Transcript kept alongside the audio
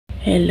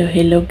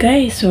Hello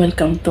guys,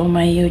 welcome to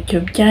my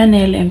YouTube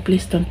channel, and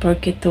please don't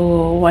forget to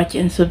watch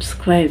and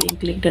subscribe and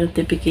click the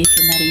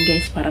notification na rin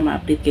guys para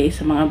ma-update kayo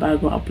sa mga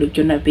bagong upload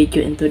yun na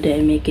video. And today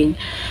I'm making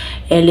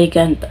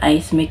elegant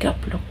eyes makeup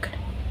look.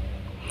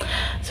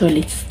 So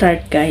let's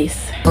start guys.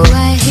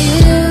 Right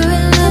here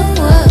in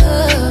the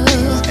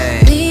world,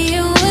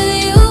 being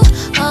with you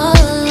all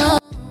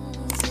alone,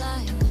 it's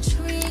like a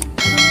dream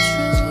come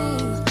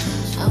true.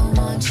 I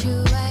want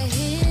you right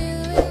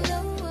here in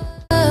the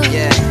world.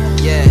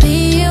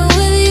 Being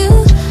with you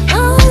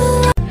all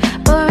alone.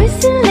 But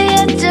recently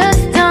I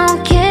just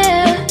don't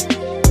care.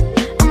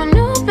 I'm a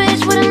new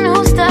bitch with a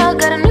new style,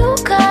 got a new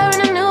car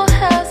and a new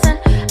house, and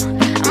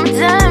I'm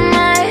dyeing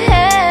my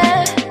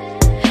hair.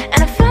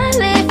 And I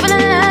finally feel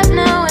alive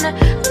now, and I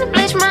wanna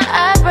bleach my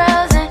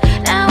eyebrows, and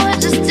now I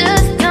just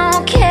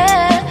don't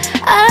care.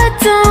 I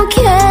don't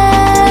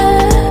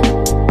care,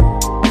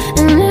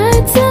 and I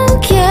don't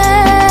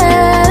care.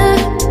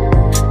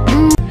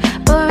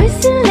 But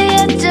recently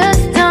I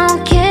just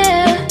don't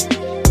care.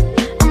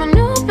 I'm a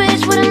new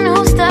bitch with a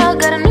new style,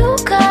 got a new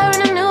car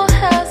and a new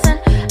house, and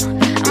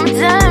I'm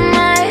dyeing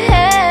my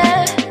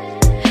hair.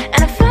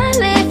 And I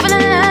finally feel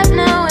alive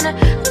now, and I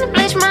wanna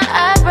bleach my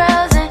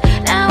eyebrows, and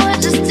now I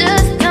just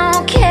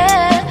don't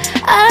care.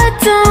 I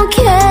don't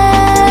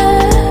care,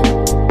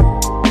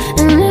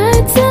 and I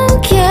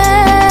don't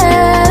care.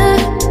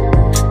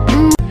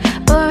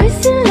 But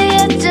recently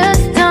I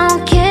just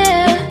don't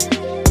care.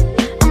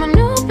 I'm a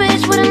new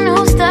bitch with a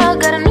new style,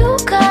 got a new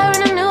car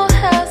and a new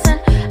house, and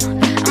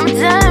I'm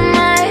dyeing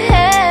my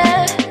hair.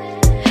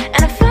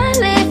 And I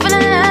finally feel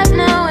alive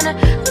now, and I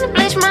wanna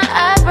bleach my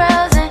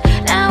eyebrows, and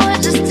now I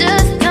just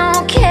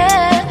don't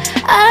care.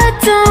 I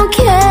don't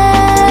care,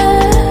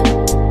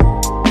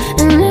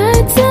 and I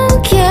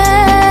don't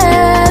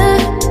care.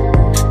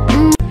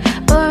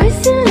 But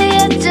recently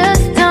I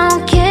just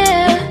don't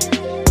care.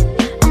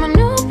 I'm a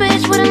new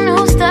bitch with a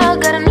new style,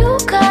 got a new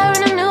car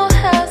and a new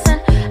house,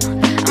 and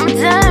I'm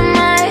dyeing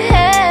my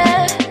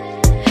hair.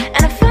 And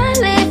I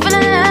finally feel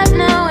alive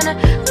now, and I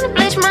wanna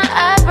bleach my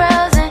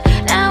eyebrows, and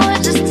now I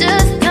just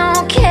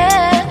don't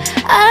care.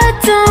 I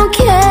don't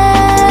care,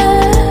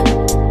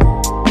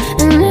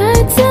 and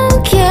I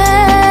don't care.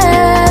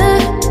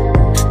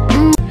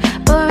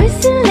 But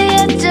recently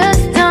I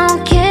just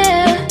don't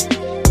care.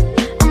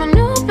 I'm a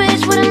new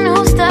bitch with a new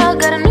style,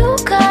 got a new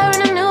car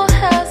and a new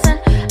house,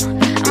 and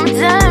I'm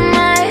dyeing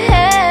my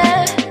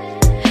hair.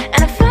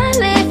 And I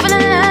finally feel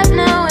alive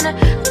now, and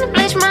I wanna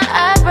bleach my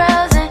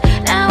eyebrows, and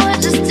now I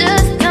just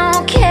don't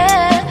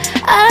care.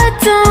 I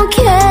don't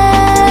care,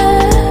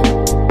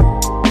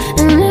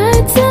 and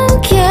I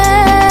don't care.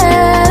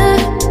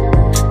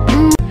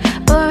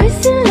 But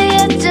recently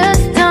I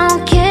just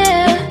don't care.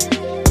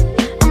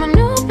 I'm a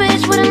new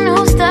bitch with a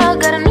new style,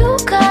 got a new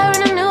car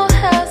and a new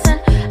house,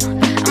 and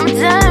I'm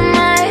dyeing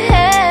my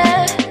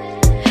hair.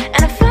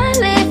 And I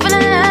finally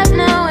feel alive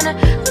now, and I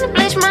wanna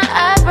bleach my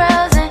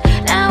eyebrows, and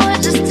now I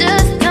just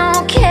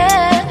don't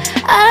care.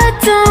 I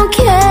don't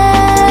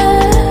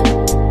care,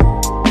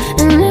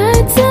 and I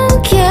don't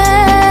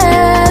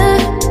care.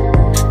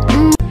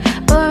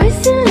 But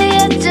recently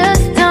I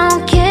just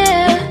don't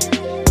care.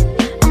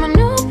 I'm a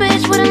new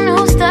bitch with a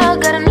new style,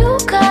 got a new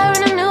car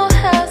and a new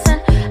house, and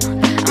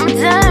I'm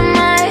dyeing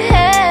my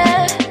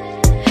hair.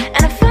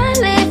 And I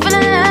finally feel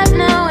alive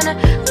now, and I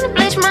wanna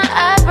bleach my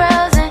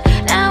eyebrows, and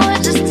now I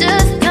just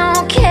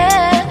don't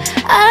care.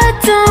 I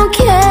don't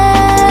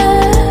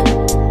care,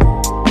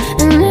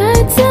 and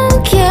I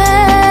don't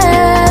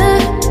care.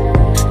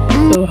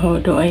 So how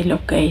do I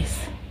look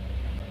guys?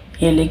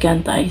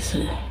 Elegant eyes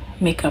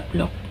makeup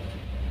look.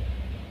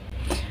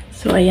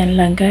 So ayan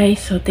lang guys.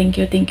 So thank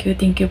you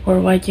for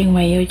watching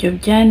my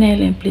YouTube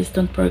channel, and please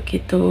don't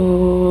forget to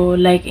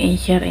like and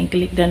share and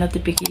click the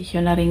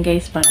notification na rin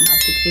guys para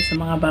ma-update kayo sa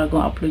mga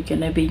bagong upload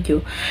yun na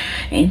video.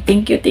 And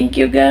thank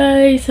you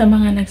guys sa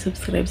mga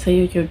nag-subscribe sa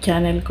YouTube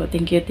channel ko.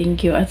 Thank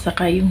you. At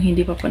saka yung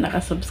hindi pa po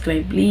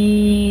nakasubscribe,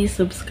 please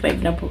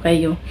subscribe na po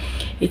kayo.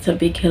 It's a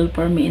big help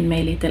for me and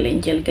my little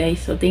angel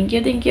guys. So thank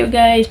you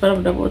guys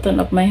from the bottom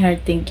of my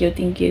heart. Thank you.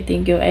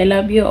 I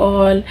love you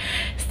all.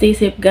 Stay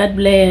safe. God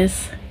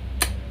bless.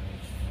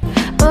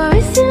 But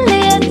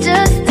recently I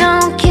just